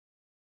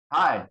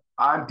Hi,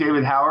 I'm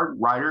David Howard,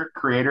 writer,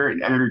 creator,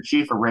 and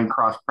editor-in-chief of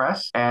Raincross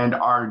Press. And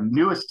our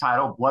newest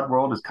title, Blood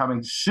World, is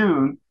coming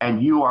soon.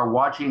 And you are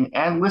watching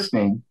and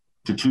listening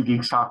to Two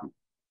Geeks Talking.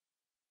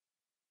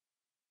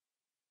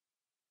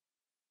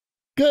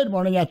 Good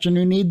morning,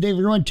 afternoon, evening,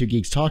 everyone. Two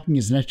Geeks Talking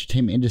is an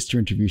entertainment industry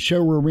interview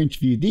show where we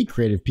interview the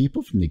creative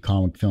people from the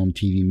comic, film,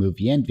 TV,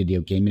 movie, and video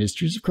game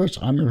industries. Of course,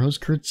 I'm your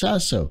host, Kurt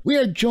Sasso. We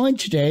are joined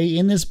today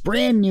in this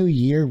brand new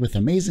year with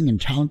amazing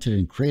and talented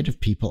and creative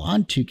people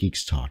on Two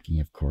Geeks Talking,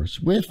 of course,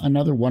 with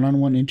another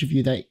one-on-one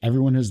interview that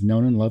everyone has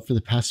known and loved for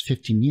the past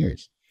 15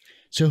 years.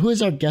 So who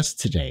is our guest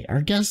today?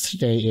 Our guest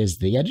today is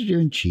the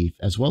editor-in-chief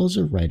as well as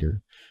a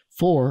writer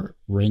for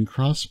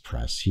Raincross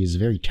Press. He is a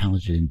very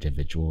talented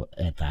individual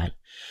at that.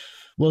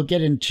 We'll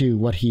get into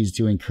what he's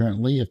doing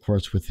currently, of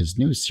course, with his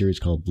new series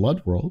called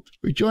Blood World.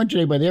 We're joined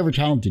today by the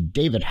ever-talented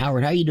David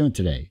Howard. How are you doing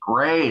today?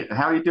 Great.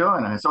 How are you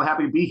doing? I'm so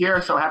happy to be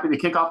here. So happy to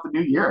kick off the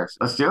new year.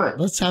 Let's do it.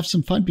 Let's have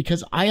some fun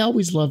because I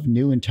always love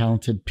new and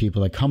talented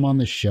people that come on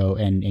the show,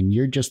 and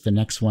you're just the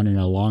next one in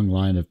a long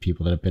line of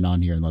people that have been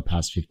on here in the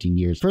past 15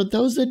 years. For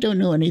those that don't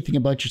know anything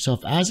about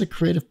yourself as a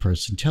creative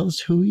person, tell us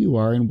who you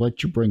are and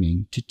what you're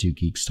bringing to Two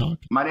Geeks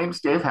Talking. My name is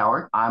Dave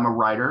Howard. I'm a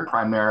writer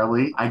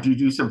primarily. I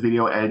do some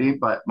video editing,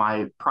 but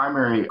my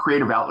primary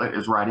creative outlet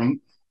is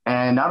writing.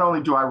 And not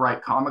only do I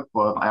write comic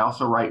book, I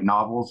also write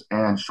novels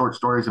and short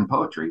stories and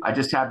poetry. I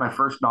just had my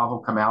first novel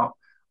come out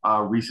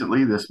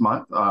recently this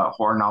month, a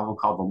horror novel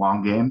called The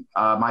Long Game.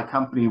 My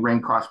company,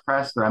 Raincross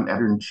Press, that I'm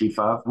editor-in-chief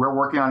of, we're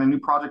working on a new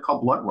project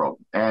called Blood World.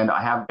 And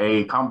I have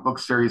a comic book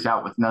series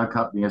out with another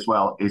company as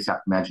well, ASAP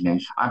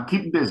Imagination. I'm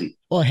keeping busy.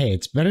 Well, hey,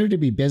 it's better to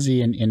be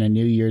busy in a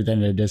new year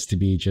than it is to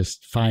be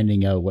just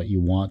finding out what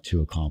you want to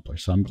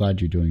accomplish. So I'm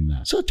glad you're doing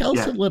that. So tell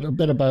us a little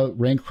bit about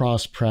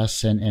Raincross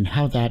Press and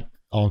how that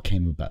all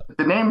came about.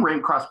 The name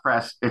Raincross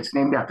Press, it's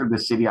named after the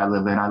city I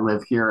live in. I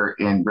live here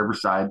in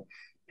Riverside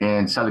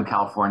in Southern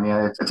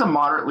California. It's a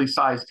moderately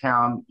sized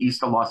town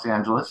east of Los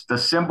Angeles. The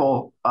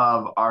symbol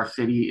of our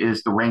city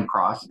is the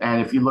Raincross.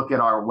 And if you look at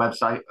our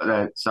website,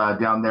 that's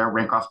down there,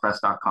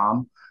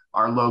 raincrosspress.com.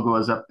 Our logo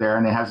is up there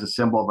and it has a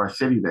symbol of our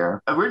city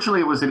there.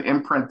 Originally, it was an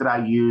imprint that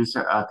I used,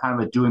 kind of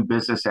a doing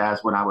business as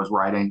when I was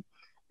writing.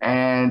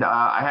 And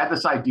I had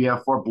this idea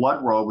for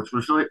Blood World, which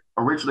was really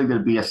originally going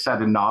to be a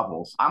set of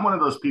novels. I'm one of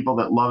those people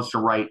that loves to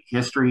write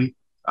history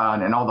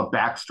and all the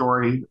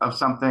backstory of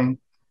something.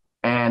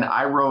 And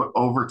I wrote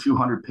over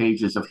 200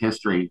 pages of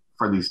history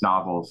for these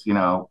novels,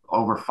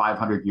 over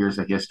 500 years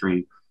of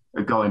history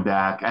going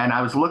back. And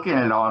I was looking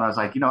at it all and I was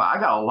like, I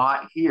got a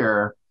lot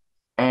here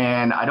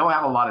and I don't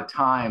have a lot of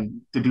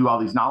time to do all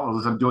these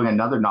novels. I'm doing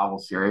another novel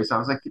series. I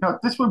was like,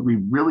 this would be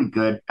really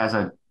good as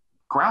a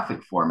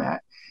graphic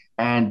format.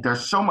 And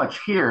there's so much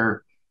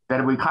here that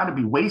it would kind of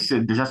be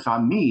wasted just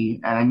on me.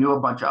 And I knew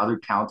a bunch of other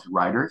talented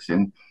writers.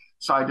 And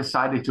so I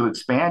decided to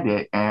expand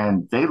it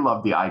and they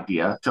loved the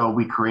idea. So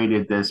we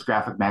created this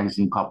graphic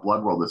magazine called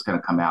Blood World that's going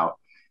to come out.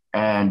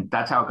 And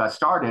that's how it got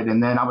started.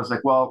 And then I was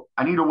like, well,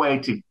 I need a way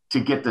to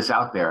get this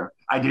out there.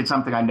 I did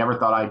something I never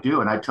thought I'd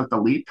do. And I took the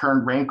leap,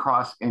 turned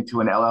Raincross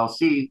into an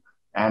LLC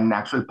and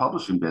actually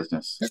publishing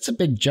business. That's a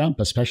big jump,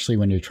 especially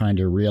when you're trying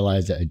to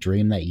realize a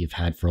dream that you've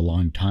had for a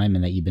long time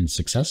and that you've been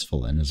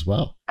successful in as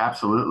well.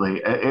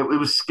 Absolutely. It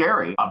was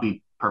scary. I'll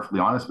be perfectly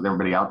honest with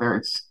everybody out there.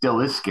 It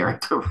still is scary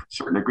to a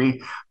certain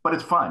degree, but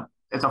it's fun.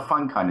 It's a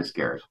fun kind of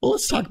scary. Well,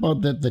 let's talk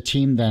about the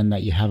team then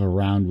that you have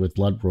around with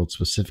Blood World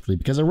specifically,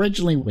 because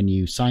originally when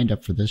you signed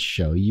up for this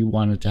show, you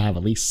wanted to have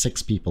at least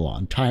 6 people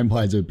on.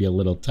 Time-wise, it would be a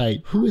little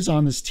tight. Who is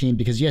on this team?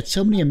 Because you had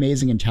so many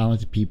amazing and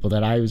talented people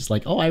that I was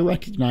like, oh, I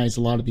recognize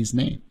a lot of these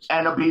names.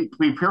 And to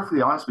be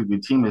perfectly honest with you,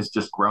 the team has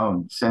just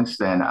grown since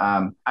then.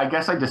 I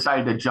guess I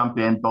decided to jump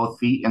in both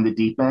feet in the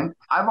deep end.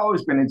 I've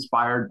always been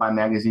inspired by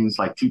magazines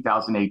like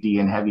 2000 AD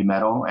and heavy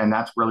metal, and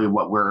that's really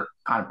what we're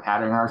kind of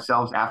patterning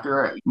ourselves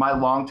after. My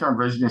long-term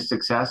vision of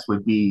success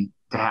would be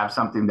to have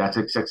something that's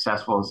as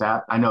successful as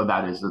that. I know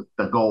that is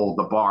the goal,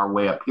 the bar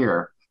way up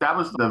here. That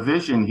was the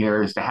vision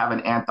here, is to have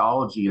an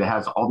anthology that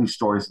has all these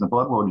stories in the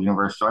Blood World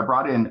universe. So I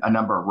brought in a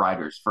number of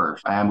writers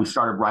first, and we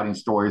started writing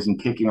stories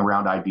and kicking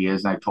around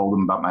ideas, and I told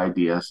them about my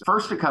ideas.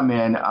 First to come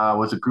in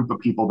was a group of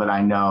people that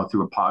I know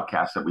through a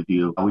podcast that we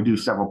do. We do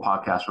several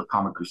podcasts for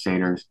Comic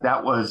Crusaders.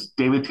 That was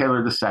David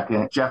Taylor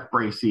II, Jeff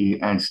Bracey,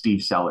 and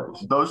Steve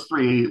Sellers. Those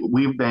three,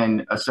 we've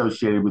been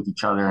associated with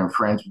each other and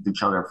friends with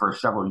each other for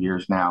several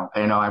years now.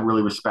 I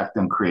really respect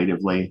them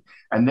creatively,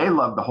 and they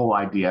love the whole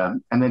idea.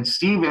 And then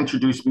Steve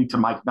introduced me to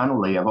Mike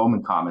Nunneley of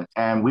Omen Comics,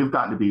 and we've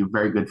gotten to be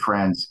very good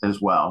friends as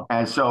well.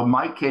 And so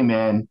Mike came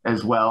in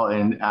as well,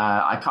 and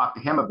I talked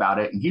to him about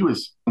it, and he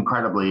was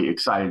incredibly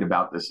excited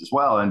about this as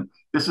well. And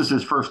this is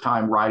his first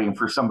time writing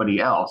for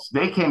somebody else.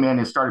 They came in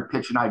and started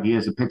pitching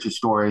ideas and pitching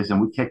stories, and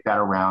we kicked that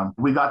around.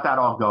 We got that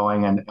all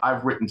going, and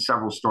I've written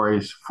several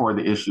stories for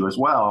the issue as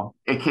well.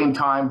 It came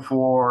time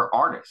for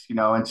artists,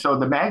 and so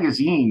the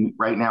magazine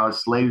right now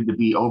is slated to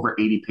be over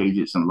 80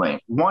 pages in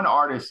length. One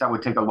artist, that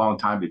would take a long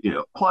time to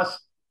do. Plus,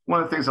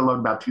 one of the things I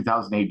loved about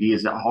 2000 AD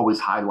is it always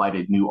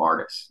highlighted new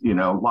artists,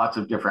 lots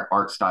of different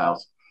art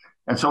styles.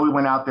 And so we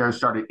went out there and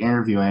started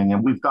interviewing,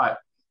 and we've got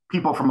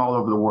people from all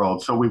over the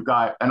world. So we've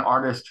got an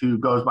artist who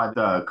goes by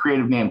the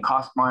creative name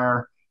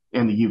Kostmeyer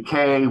in the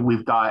UK.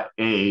 We've got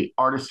a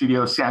artist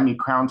studio, Sammy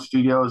Crown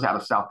Studios out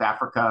of South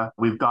Africa.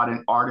 We've got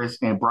an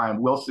artist named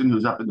Brian Wilson,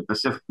 who's up in the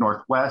Pacific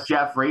Northwest.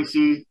 Jeff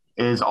Bracey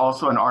is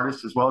also an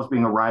artist as well as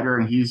being a writer,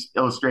 and he's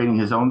illustrating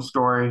his own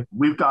story.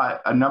 We've got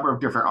a number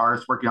of different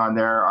artists working on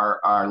there.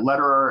 Our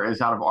letterer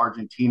is out of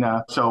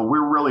Argentina. So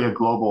we're really a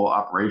global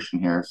operation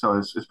here. So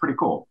it's pretty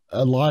cool.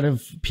 A lot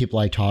of people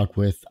I talk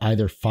with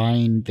either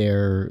find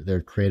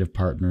their creative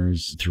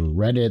partners through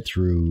Reddit,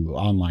 through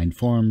online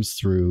forums,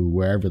 through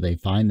wherever they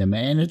find them.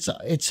 And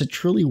it's a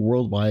truly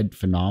worldwide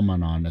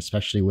phenomenon,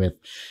 especially with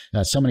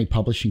so many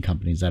publishing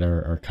companies that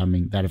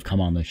have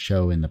come on the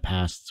show in the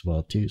past as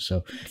well, too.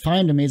 So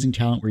find amazing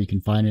talent where you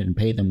can find it and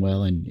pay them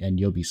well, and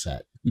you'll be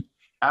set.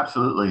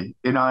 Absolutely.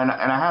 And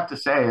I have to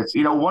say, it's,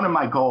 one of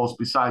my goals,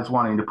 besides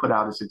wanting to put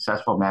out a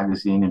successful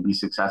magazine and be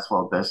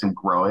successful at this and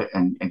grow it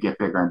and get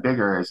bigger and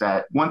bigger, is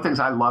that one thing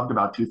I loved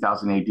about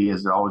 2000 AD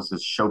is there always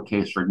this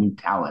showcase for new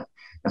talent.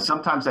 And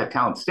sometimes that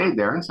talent stayed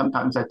there, and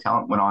sometimes that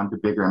talent went on to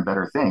bigger and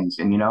better things.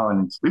 And,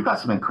 we've got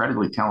some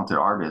incredibly talented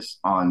artists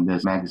on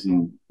this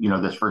magazine,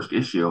 this first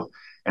issue.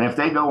 And if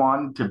they go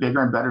on to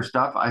bigger and better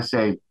stuff, I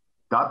say,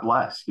 God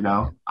bless,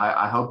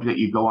 I hope that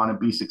you go on and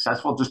be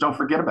successful. Just don't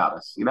forget about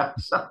us,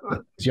 So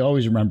you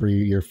always remember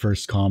your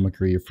first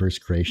comic or your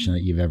first creation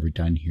that you've ever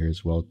done here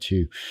as well,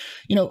 too.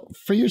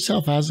 For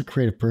yourself as a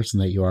creative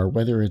person that you are,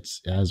 whether it's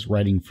as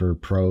writing for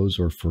prose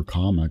or for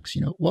comics,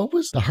 what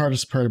was the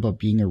hardest part about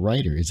being a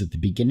writer? Is it the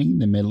beginning,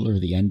 the middle, or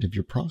the end of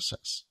your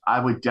process?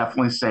 I would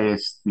definitely say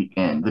it's the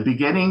end. The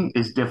beginning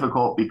is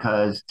difficult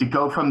because to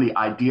go from the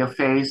idea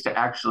phase to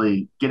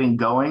actually getting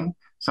going,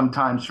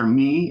 sometimes for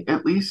me,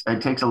 at least, it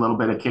takes a little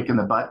bit of kick in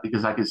the butt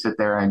because I could sit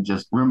there and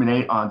just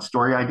ruminate on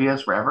story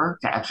ideas forever.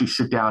 To actually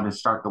sit down and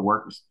start the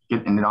work,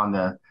 getting it on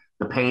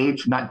the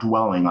page, not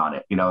dwelling on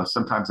it.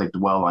 Sometimes I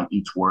dwell on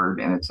each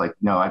word and it's like,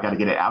 no, I got to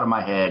get it out of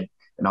my head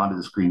and onto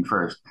the screen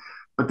first.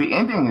 But the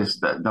ending is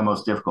the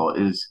most difficult,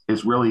 is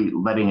really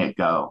letting it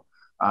go.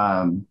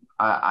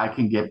 I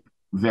can get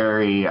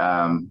very,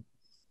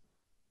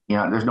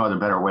 there's no other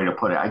better way to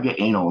put it. I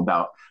get anal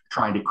about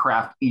trying to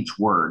craft each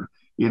word.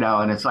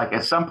 And it's like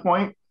at some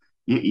point,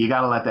 you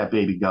got to let that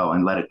baby go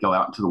and let it go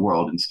out into the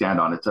world and stand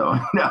on its own.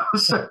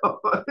 So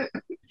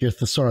your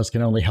thesaurus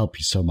can only help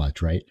you so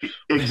much, right?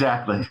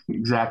 Exactly.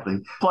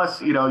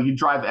 Plus, you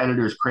drive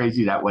editors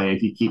crazy that way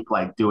if you keep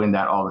doing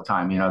that all the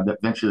time.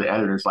 Eventually the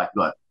editor's like,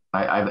 look,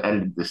 I've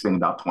edited this thing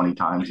about 20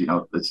 times.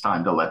 It's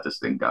time to let this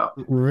thing go.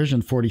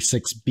 Revision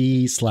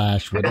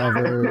 46B /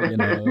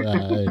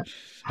 whatever,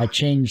 I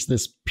changed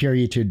this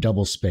period to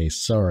double space.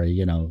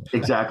 Sorry,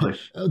 Exactly.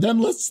 Then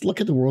let's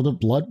look at the world of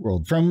Blood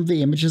World. From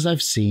the images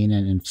I've seen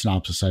and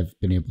synopsis I've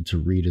been able to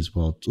read as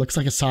well, it looks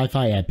like a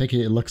sci-fi epic.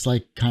 It looks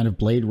like kind of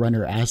Blade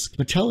Runner-esque.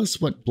 But tell us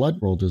what Blood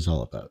World is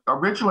all about.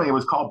 Originally, it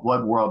was called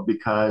Blood World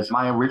because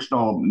my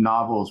original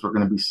novels were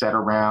going to be set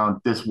around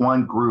this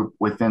one group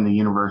within the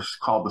universe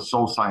called the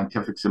Soul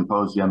Scientific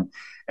Symposium.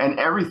 And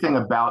everything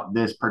about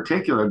this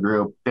particular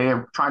group, they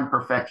are trying to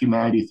perfect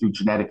humanity through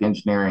genetic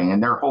engineering.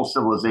 And their whole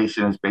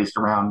civilization is based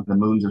around the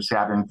moons of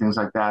Saturn and things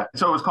like that.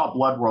 So it was called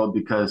Blood World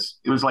because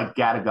it was like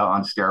Gattaca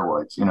on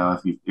steroids,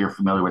 if you're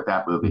familiar with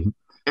that movie.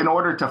 In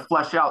order to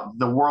flesh out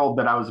the world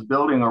that I was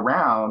building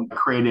around, I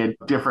created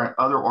different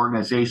other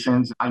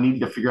organizations. I needed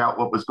to figure out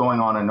what was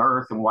going on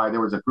Earth and why there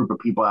was a group of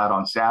people out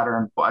on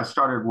Saturn. I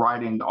started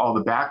writing all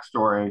the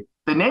backstory.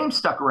 The name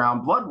stuck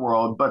around, Blood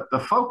World, but the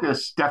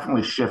focus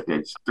definitely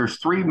shifted. There's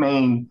three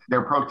main,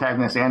 they're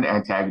protagonists and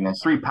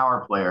antagonists, three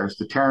power players: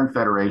 the Terran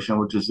Federation,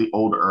 which is the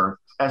old Earth,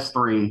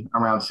 S3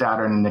 around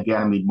Saturn, and the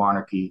Ganymede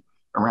Monarchy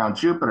around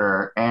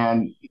Jupiter.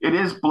 And it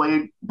is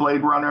Blade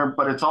Runner,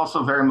 but it's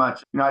also very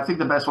much, I think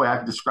the best way I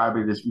could describe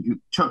it is if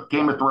you took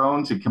Game of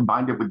Thrones and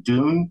combined it with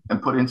Dune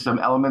and put in some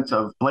elements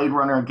of Blade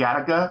Runner and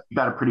Gattaca, you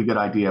got a pretty good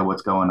idea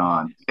what's going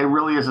on. It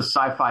really is a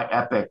sci-fi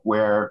epic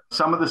where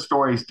some of the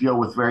stories deal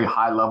with very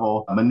high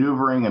level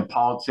maneuvering and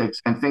politics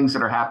and things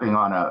that are happening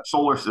on a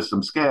solar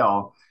system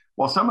scale,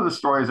 while some of the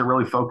stories are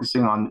really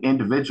focusing on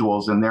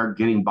individuals and they're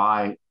getting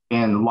by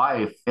in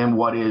life in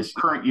what is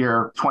current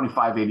year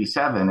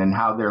 2587 and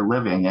how they're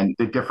living and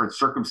the different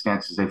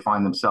circumstances they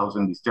find themselves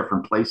in these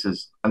different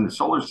places in the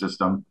solar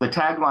system. The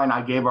tagline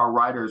I gave our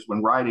writers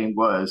when writing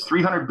was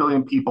 300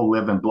 billion people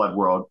live in Blood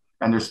World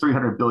and there's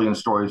 300 billion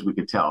stories we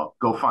could tell.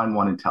 Go find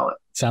one and tell it.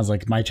 Sounds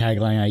like my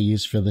tagline I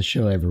use for the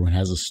show. Everyone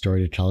has a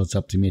story to tell. It's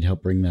up to me to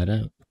help bring that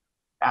out.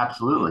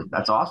 Absolutely.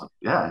 That's awesome.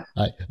 Yeah.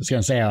 I was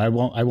going to say, I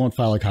won't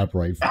file a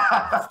copyright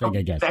thing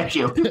against Thank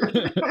you.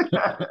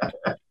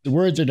 The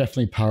words are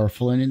definitely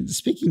powerful. And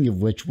speaking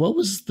of which, what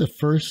was the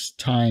first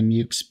time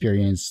you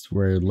experienced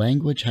where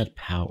language had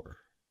power?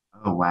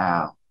 Oh,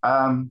 wow.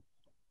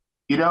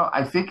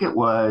 I think it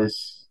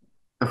was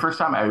the first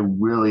time I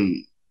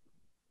really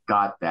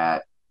got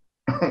that.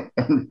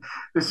 And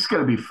this is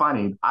going to be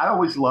funny. I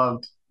always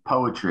loved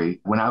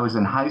poetry. When I was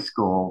in high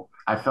school,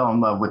 I fell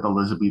in love with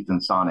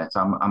Elizabethan sonnets.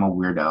 I'm a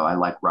weirdo. I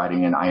like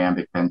writing in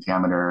iambic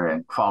pentameter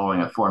and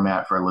following a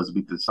format for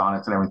Elizabethan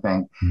sonnets and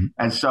everything. Mm-hmm.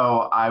 And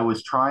so I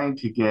was trying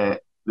to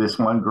get this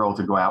one girl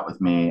to go out with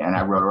me, and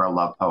I wrote her a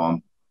love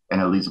poem in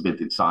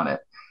Elizabethan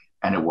sonnet,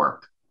 and it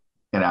worked.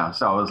 So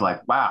I was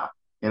like, wow,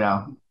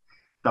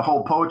 the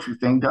whole poetry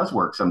thing does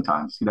work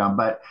sometimes,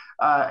 but,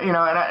 and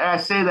I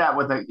say that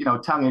with a,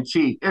 tongue in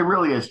cheek. It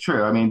really is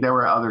true. I mean, there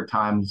were other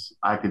times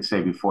I could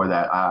say before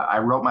that. I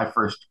wrote my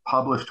first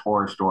published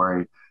horror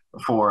story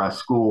for a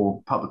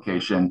school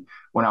publication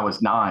when I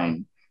was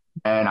 9.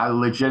 And I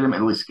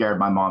legitimately scared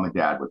my mom and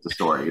dad with the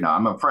story.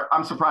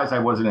 I'm surprised I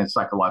wasn't in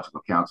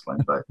psychological counseling.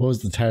 But what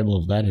was the title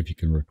of that, if you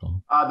can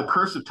recall? The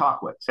Curse of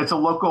Talkwitz. It's a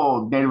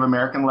local Native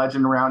American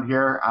legend around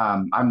here.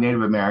 I'm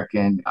Native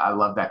American. I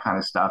love that kind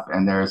of stuff.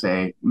 And there's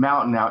a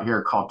mountain out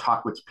here called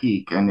Talkwitz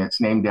Peak, and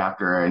it's named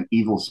after an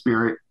evil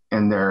spirit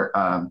in their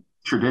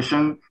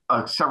tradition.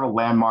 Several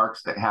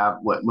landmarks that have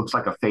what looks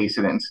like a face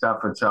in it and stuff.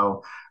 And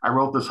so I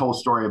wrote this whole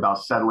story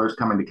about settlers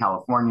coming to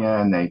California,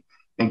 and they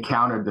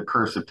encountered the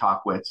curse of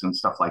Talkwitz and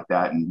stuff like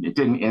that, and it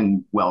didn't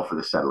end well for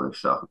the settlers.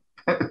 So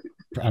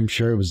I'm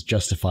sure it was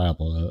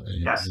justifiable.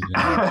 Yes.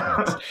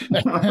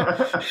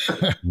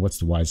 What's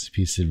the wisest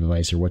piece of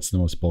advice, or what's the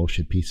most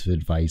bullshit piece of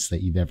advice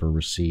that you've ever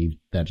received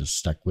that has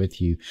stuck with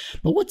you?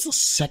 But what's the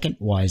second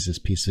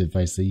wisest piece of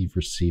advice that you've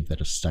received that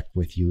has stuck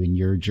with you in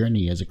your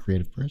journey as a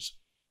creative person?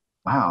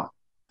 Wow.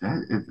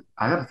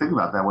 I got to think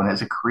about that one.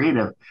 As a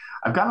creative,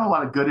 I've gotten a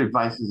lot of good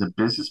advice as a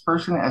business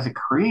person. As a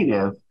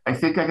creative, I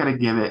think I got to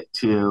give it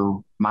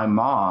to my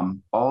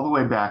mom all the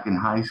way back in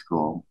high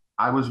school.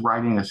 I was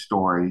writing a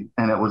story,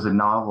 and it was a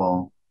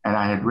novel, and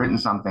I had written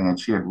something, and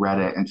she had read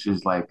it, and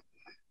she's like,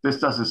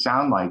 "This doesn't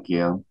sound like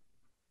you."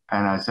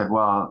 And I said,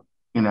 "Well,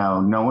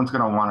 no one's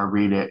going to want to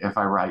read it if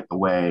I write the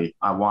way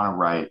I want to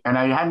write." And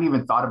I hadn't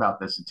even thought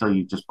about this until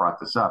you just brought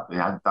this up. I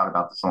hadn't thought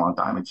about this a long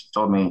time. And she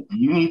told me,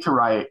 "You need to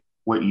write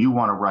what you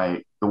want to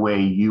write the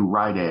way you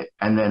write it,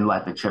 and then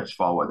let the chips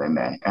fall where they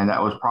may." And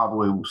that was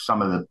probably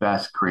some of the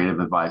best creative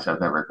advice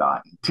I've ever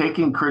gotten.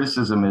 Taking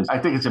criticism I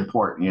think it's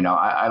important.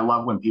 I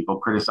love when people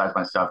criticize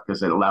my stuff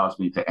because it allows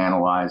me to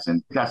analyze.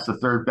 And that's the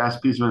third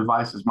best piece of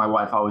advice, is my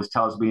wife always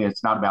tells me,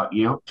 it's not about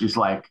you. She's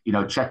like,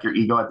 check your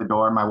ego at the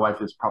door. My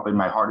wife is probably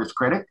my hardest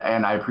critic,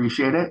 and I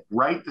appreciate it.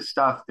 Write the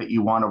stuff that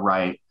you want to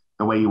write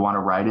the way you want to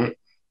write it,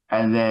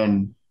 and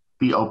then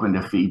be open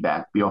to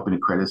feedback, be open to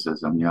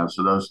criticism,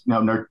 so those,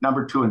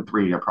 number 2 and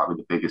 3 are probably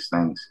the biggest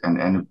things, and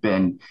have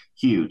been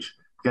huge,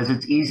 because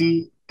it's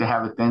easy to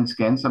have a thin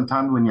skin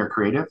sometimes when you're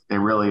creative. It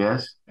really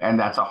is. And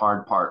that's a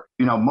hard part.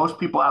 Most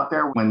people out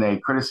there, when they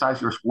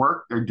criticize your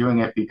work, they're doing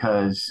it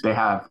because they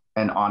have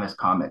an honest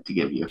comment to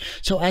give you.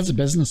 So as a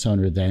business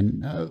owner,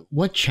 then,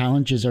 what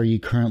challenges are you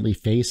currently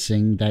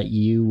facing that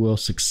you will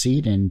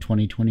succeed in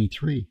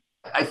 2023?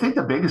 I think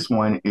the biggest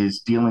one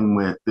is dealing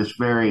with this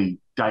very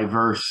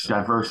diverse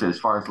as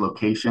far as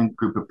location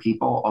group of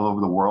people all over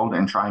the world,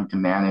 and trying to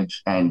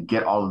manage and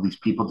get all of these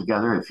people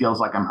together. It feels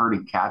like I'm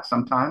herding cats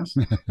sometimes,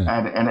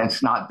 and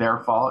it's not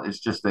their fault. It's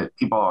just that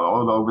people are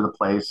all over the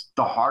place.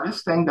 The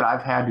hardest thing that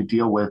I've had to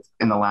deal with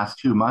in the last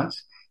 2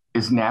 months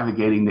is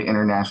navigating the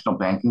international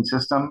banking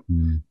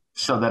system.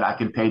 So that I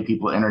could pay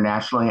people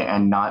internationally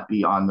and not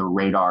be on the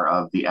radar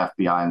of the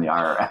FBI and the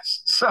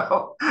IRS.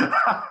 So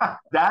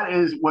that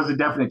was a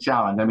definite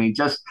challenge. I mean,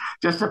 just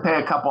to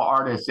pay a couple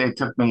artists, it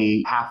took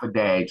me half a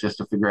day just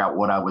to figure out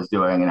what I was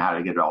doing and how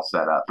to get it all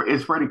set up.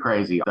 It's pretty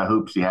crazy, the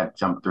hoops you had to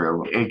jump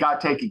through. It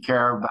got taken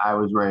care of. I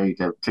was ready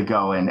to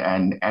go and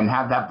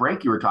have that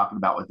break you were talking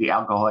about with the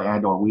alcohol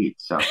and or weed.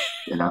 So,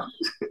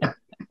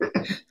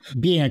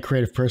 Being a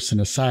creative person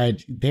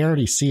aside, they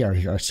already see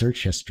our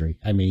search history.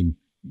 I mean,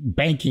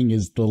 banking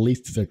is the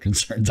least of their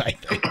concerns, I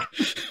think.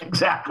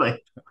 Exactly.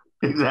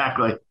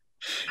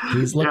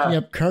 He's looking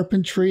up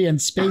carpentry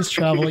and space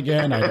travel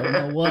again. I don't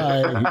know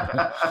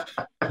why.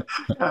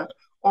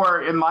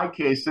 Or in my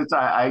case, since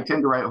I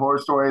tend to write horror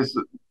stories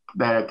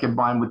that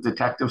combine with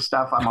detective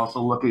stuff, I'm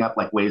also looking up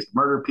like ways to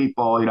murder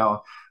people.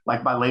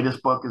 Like my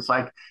latest book is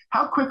like,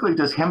 how quickly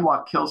does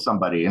hemlock kill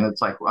somebody? And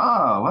it's like,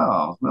 oh,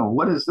 well,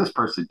 what is this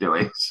person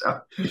doing?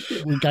 So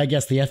I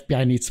guess the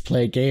FBI needs to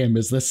play a game.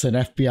 Is this an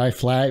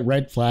FBI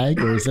red flag,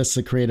 or is this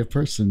a creative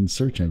person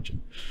search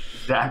engine?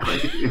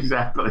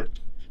 Exactly.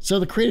 So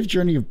the creative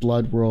journey of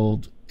Blood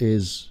World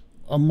is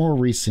a more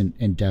recent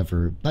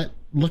endeavor, but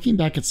looking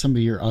back at some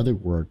of your other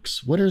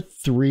works, what are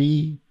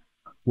 3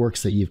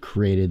 works that you've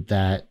created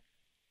that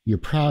you're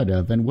proud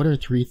of, and what are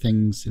 3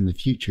 things in the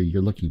future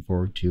you're looking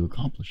forward to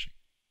accomplishing?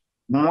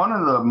 One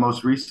of the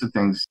most recent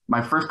things,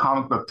 my first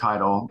comic book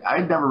title, I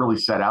had never really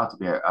set out to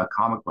be a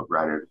comic book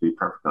writer, to be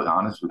perfectly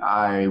honest with you.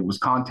 I was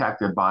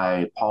contacted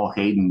by Paul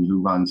Hayden,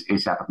 who runs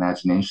ASAP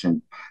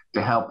Imagination,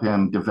 to help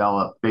him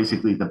develop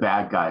basically the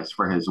bad guys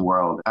for his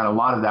world. And a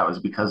lot of that was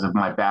because of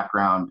my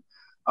background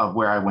of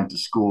where I went to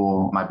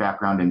school, my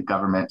background in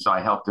government. So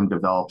I helped him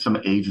develop some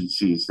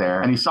agencies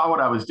there. And he saw what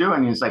I was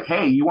doing. He's like,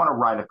 hey, you want to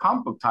write a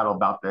comic book title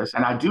about this?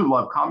 And I do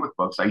love comic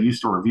books. I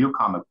used to review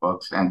comic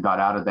books and got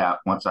out of that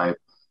once I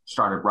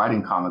started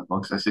writing comic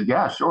books. I said,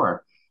 yeah,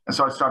 sure. And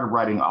so I started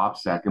writing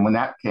OPSEC. And when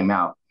that came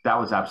out, that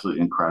was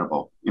absolutely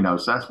incredible. So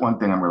that's one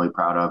thing I'm really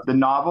proud of. The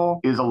novel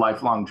is a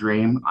lifelong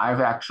dream. I've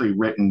actually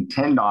written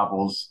 10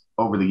 novels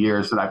over the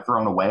years that I've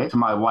thrown away to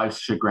my wife's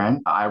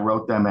chagrin. I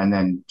wrote them and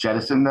then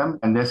jettisoned them.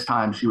 And this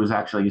time she's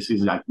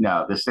like,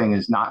 no, this thing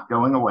is not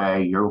going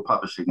away. You're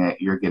publishing it.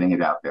 You're getting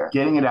it out there.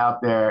 Getting it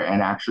out there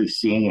and actually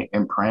seeing it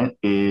in print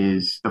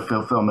is the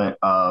fulfillment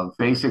of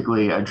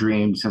basically a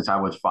dream since I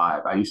was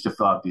 5. I used to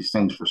fill out these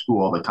things for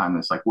school all the time.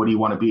 It's like, what do you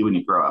want to be when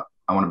you grow up?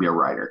 I want to be a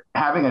writer.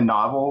 Having a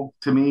novel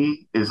to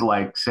me is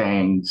like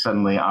saying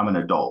suddenly I'm an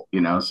adult,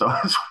 so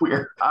it's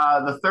weird.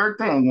 The third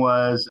thing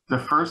was the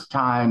first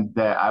time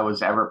that I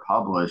was ever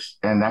published.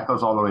 And that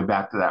goes all the way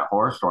back to that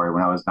horror story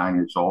when I was 9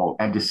 years old.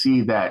 And to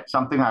see that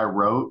something I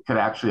wrote could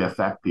actually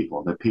affect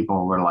people, that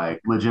people were like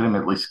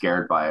legitimately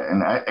scared by it.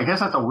 And I guess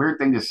that's a weird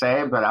thing to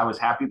say, but I was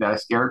happy that I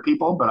scared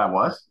people, but I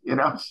was,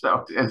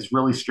 so it's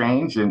really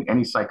strange. And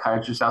any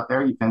psychiatrists out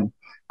there, you can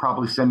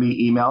probably send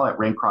me email at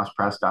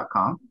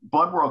raincrosspress.com.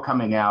 Blood World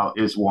coming out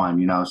is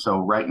one, so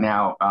right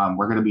now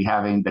we're going to be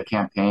having the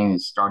campaign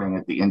is starting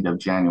at the end of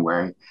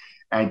January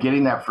and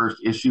getting that first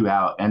issue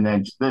out. And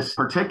then this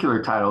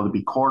particular title to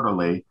be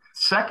quarterly.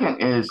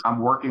 Second is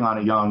I'm working on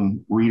a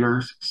young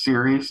readers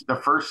series. The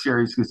first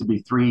series is to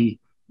be 3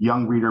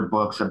 young reader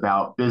books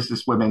about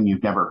business women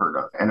you've never heard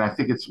of. And I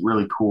think it's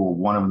really cool.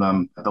 One of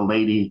them, the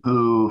lady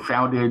who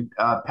founded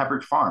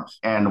Pepperidge Farms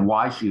and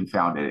why she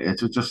founded it.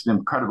 It's just an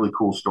incredibly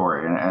cool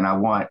story. And I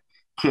want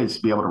kids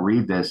to be able to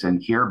read this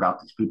and hear about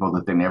these people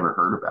that they never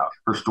heard about.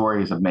 Her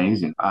story is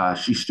amazing.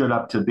 She stood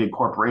up to big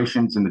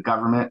corporations and the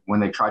government when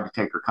they tried to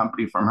take her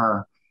company from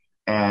her.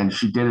 And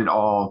she did it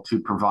all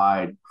to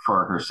provide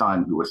for her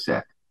son who was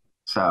sick.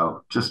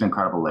 So just an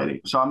incredible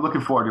lady. So I'm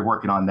looking forward to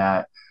working on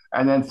that.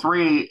 And then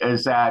 3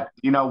 is that,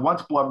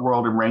 once Blood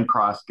World and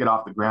Raincross get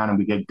off the ground and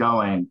we get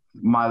going,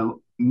 my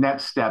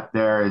next step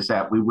there is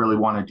that we really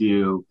want to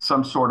do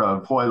some sort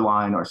of toy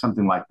line or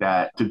something like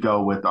that to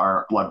go with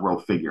our Blood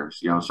World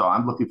figures, so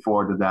I'm looking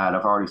forward to that.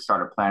 I've already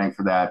started planning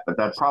for that, but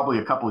that's probably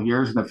a couple of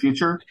years in the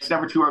future. It's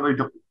never too early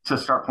to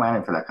start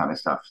planning for that kind of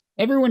stuff.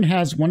 Everyone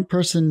has one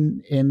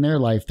person in their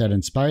life that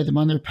inspired them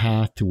on their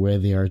path to where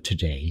they are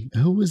today.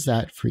 Who was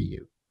that for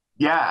you?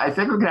 Yeah, I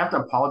think I'm going to have to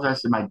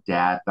apologize to my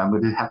dad. I'm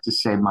going to have to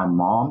say my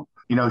mom.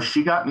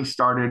 She got me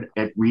started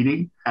at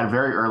reading at a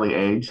very early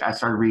age. I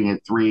started reading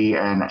at 3,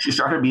 and she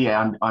started me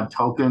on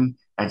Tolkien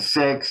at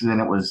 6. And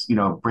then it was,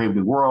 Brave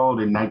New World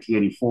in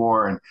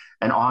 1984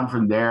 and on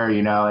from there,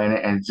 and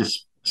it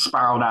just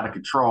spiraled out of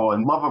control.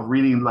 And love of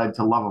reading led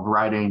to love of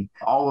writing.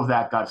 All of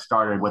that got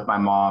started with my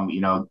mom,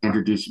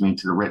 introducing me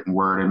to the written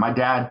word. And my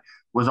dad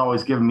was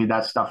always giving me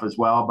that stuff as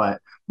well.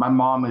 But my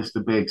mom is the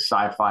big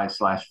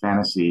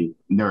sci-fi/fantasy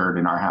nerd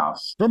in our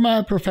house. From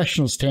a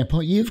professional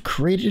standpoint, you've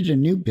created a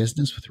new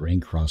business with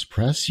Raincross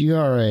Press. You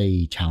are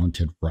a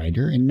talented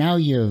writer, and now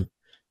you've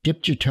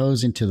dipped your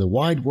toes into the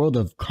wide world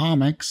of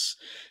comics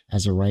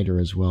as a writer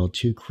as well,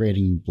 too,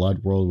 creating Blood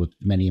World with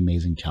many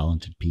amazing,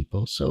 talented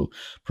people. So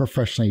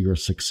professionally, you're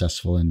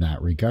successful in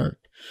that regard.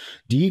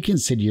 Do you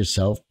consider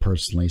yourself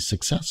personally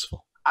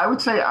successful? I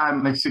would say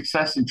I'm a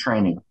success in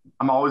training.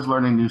 I'm always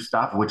learning new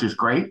stuff, which is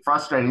great,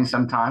 frustrating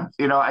sometimes.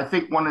 I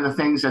think one of the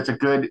things that's a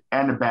good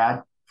and a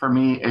bad for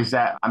me is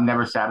that I'm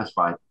never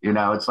satisfied.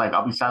 It's like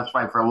I'll be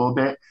satisfied for a little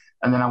bit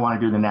and then I want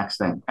to do the next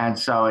thing. And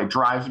so it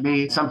drives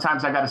me.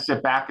 Sometimes I got to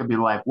sit back and be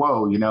like,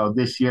 whoa,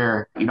 this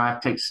year, I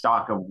have to take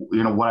stock of,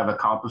 what I've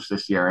accomplished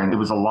this year. And it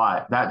was a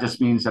lot. That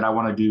just means that I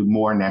want to do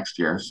more next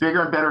year. So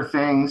bigger and better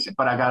things,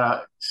 but I got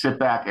to sit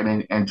back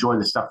and enjoy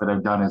the stuff that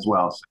I've done as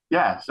well. So,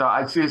 yeah, so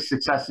I see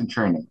success in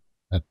training.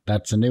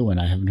 That's a new one.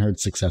 I haven't heard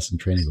success in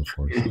training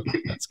before. So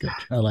that's good.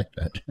 I like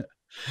that.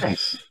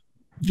 Thanks.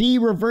 The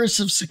reverse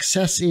of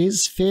success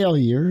is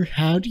failure.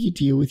 How do you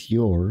deal with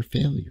your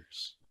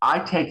failures? I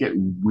take it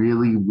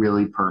really,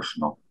 really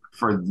personal.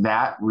 For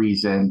that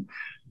reason,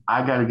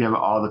 I got to give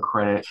all the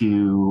credit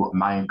to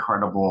my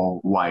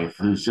incredible wife,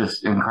 who's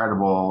just an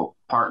incredible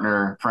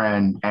partner,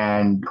 friend,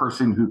 and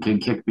person who can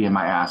kick me in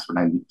my ass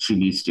when she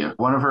needs to.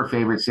 One of her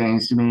favorite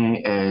sayings to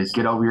me is,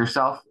 get over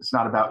yourself. It's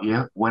not about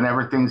you.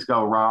 Whenever things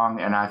go wrong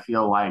and I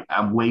feel like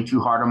I'm way too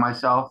hard on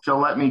myself,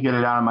 she'll let me get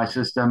it out of my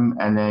system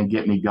and then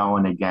get me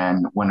going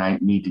again when I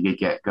need to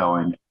get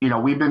going.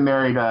 We've been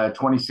married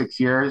 26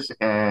 years,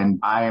 and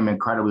I am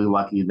incredibly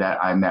lucky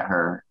that I met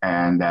her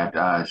and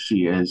that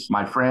she is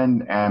my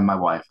friend and my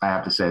wife. I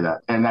have to say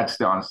that. And that's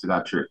the honest to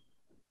God truth.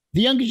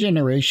 The younger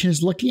generation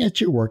is looking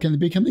at your work and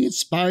becoming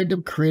inspired to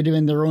be creative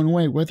in their own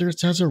way, whether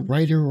it's as a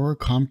writer or a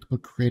comic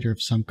book creator of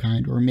some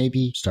kind, or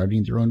maybe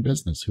starting their own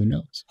business. Who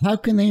knows? How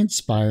can they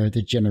inspire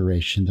the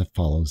generation that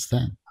follows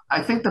them?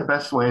 I think the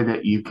best way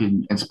that you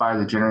can inspire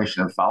the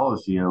generation that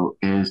follows you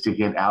is to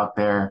get out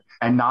there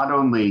and not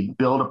only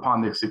build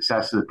upon the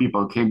success of the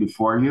people who came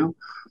before you,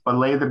 but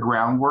lay the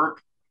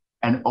groundwork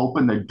and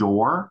open the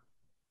door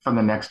for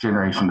the next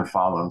generation to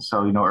follow.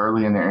 So,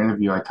 early in the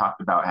interview, I talked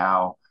about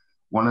how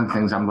one of the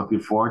things I'm looking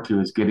forward to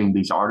is getting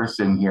these artists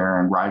in here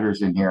and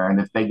writers in here. And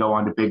if they go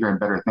on to bigger and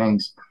better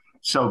things,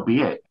 so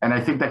be it. And I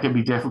think that can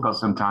be difficult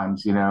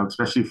sometimes,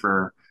 especially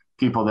for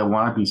people that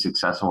want to be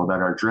successful, that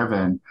are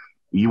driven,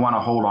 you want to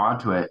hold on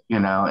to it,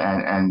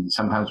 and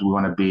sometimes we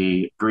want to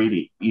be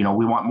greedy. We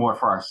want more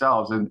for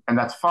ourselves, and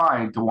that's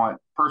fine to want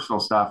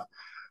personal stuff.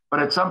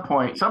 But at some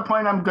point,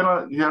 I'm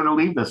gonna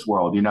leave this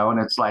world, and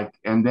it's like,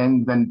 and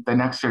then the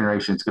next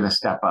generation is gonna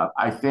step up.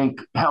 I think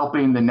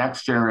helping the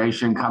next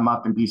generation come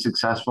up and be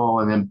successful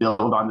and then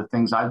build on the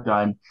things I've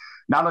done,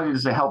 not only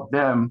does it help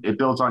them, it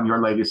builds on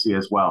your legacy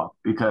as well,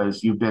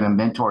 because you've been a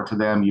mentor to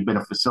them, you've been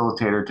a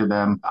facilitator to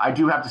them. I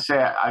do have to say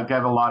I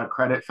give a lot of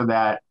credit for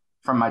that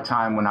from my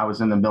time when I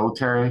was in the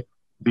military,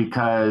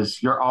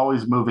 because you're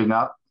always moving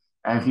up.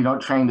 And if you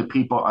don't train the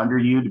people under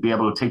you to be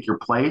able to take your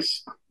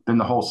place, then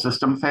the whole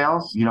system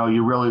fails.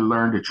 You really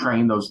learn to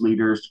train those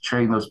leaders, to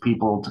train those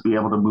people to be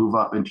able to move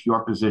up into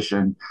your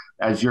position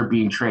as you're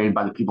being trained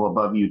by the people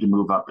above you to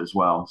move up as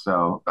well.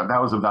 So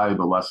that was a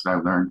valuable lesson I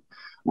learned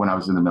when I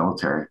was in the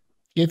military.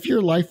 If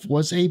your life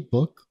was a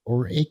book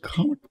or a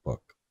comic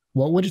book,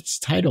 what would its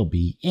title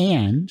be?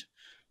 And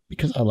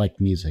because I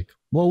like music,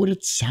 what would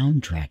its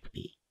soundtrack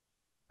be?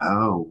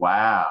 Oh,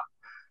 wow.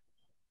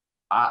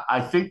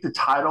 I think the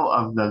title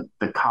of the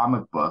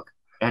comic book,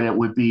 and it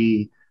would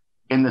be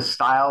in the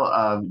style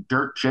of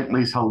Dirk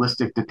Gently's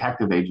Holistic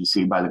Detective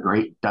Agency by the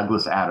great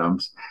Douglas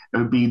Adams. It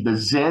would be The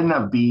Zen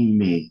of Being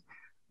Me,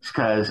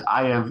 because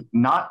I have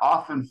not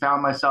often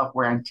found myself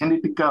where I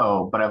intended to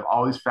go, but I've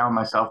always found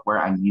myself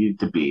where I needed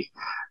to be.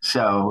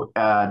 So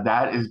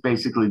that is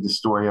basically the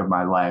story of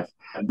my life.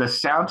 The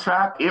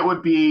soundtrack, it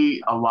would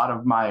be a lot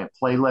of my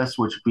playlists,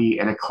 which would be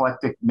an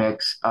eclectic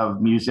mix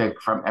of music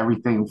from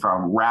everything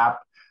from rap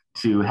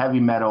to heavy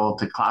metal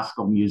to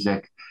classical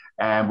music,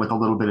 and with a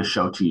little bit of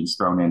show tunes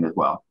thrown in as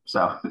well.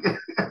 So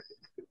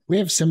we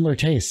have similar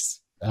tastes.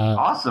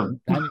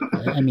 Awesome.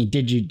 I mean,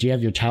 do you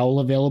have your towel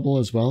available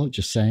as well?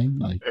 Just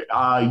saying.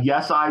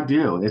 Yes, I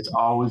do. It's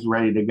always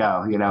ready to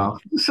go,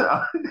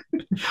 So,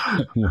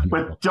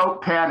 but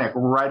don't panic,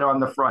 right on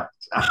the front.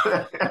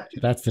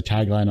 That's the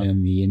tagline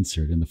on the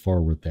insert in the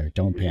forward there.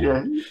 Don't panic.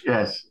 Yeah,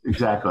 yes,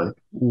 exactly.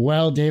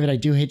 Well, David, I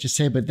do hate to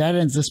say, but that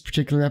ends this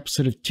particular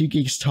episode of Two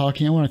Geeks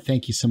Talking. I want to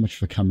thank you so much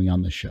for coming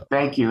on the show.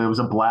 Thank you. It was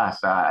a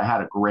blast. I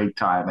had a great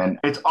time. And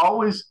it's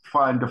always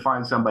fun to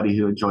find somebody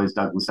who enjoys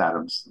Douglas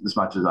Adams as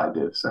much as I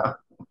do. So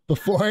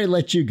before I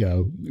let you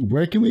go,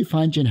 where can we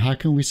find you and how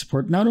can we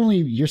support not only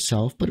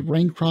yourself, but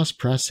Raincross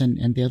Press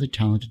and the other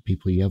talented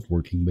people you have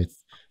working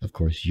with, of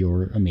course,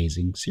 your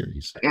amazing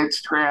series?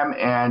 Instagram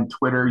and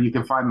Twitter. You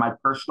can find my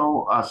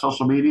personal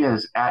social media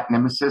is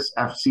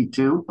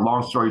 @NemesisFC2.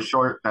 Long story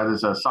short, that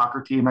is a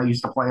soccer team I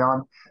used to play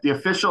on. The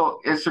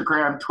official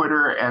Instagram,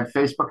 Twitter, and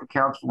Facebook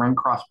accounts for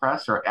Raincross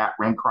Press are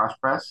 @Raincross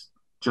Press,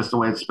 just the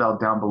way it's spelled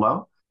down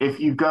below. If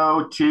you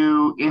go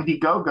to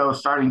Indiegogo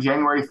starting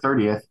January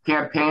 30th,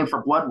 campaign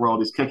for Blood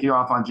World is kicking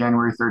off on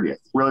January 30th.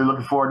 Really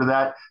looking forward to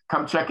that.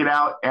 Come check it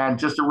out. And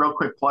just a real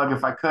quick plug,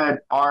 if I could,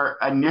 our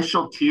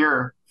initial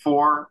tier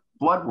for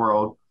Blood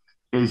World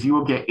is you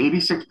will get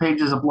 86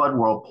 pages of Blood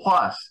World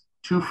plus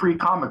 2 free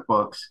comic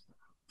books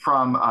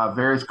from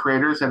various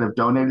creators that have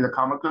donated the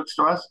comic books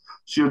to us.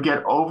 So you'll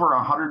get over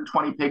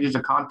 120 pages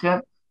of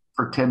content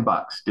for $10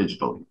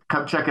 digitally.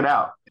 Come check it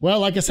out. Well,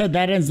 like I said,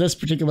 that ends this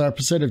particular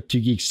episode of Two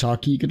Geeks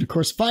Talking. You can, of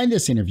course, find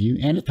this interview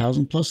and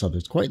 1,000+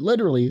 others quite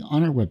literally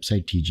on our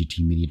website,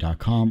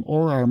 tgtmedia.com,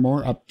 or our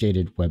more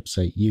updated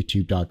website,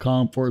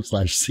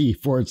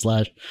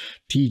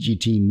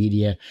 youtube.com/c/TGT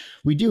Media.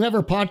 We do have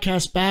our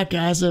podcast back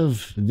as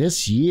of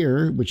this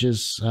year, which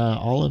is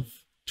all of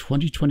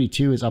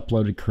 2022 is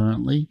uploaded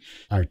currently.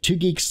 Our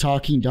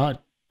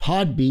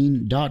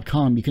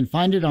twogeekstalking.podbean.com. You can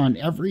find it on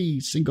every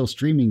single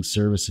streaming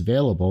service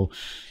available.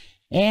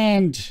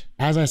 And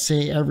as I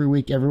say every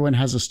week, everyone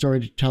has a story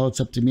to tell. It's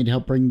up to me to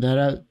help bring that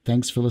out.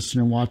 Thanks for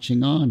listening and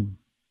watching on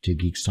Two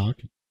Geeks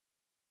Talking.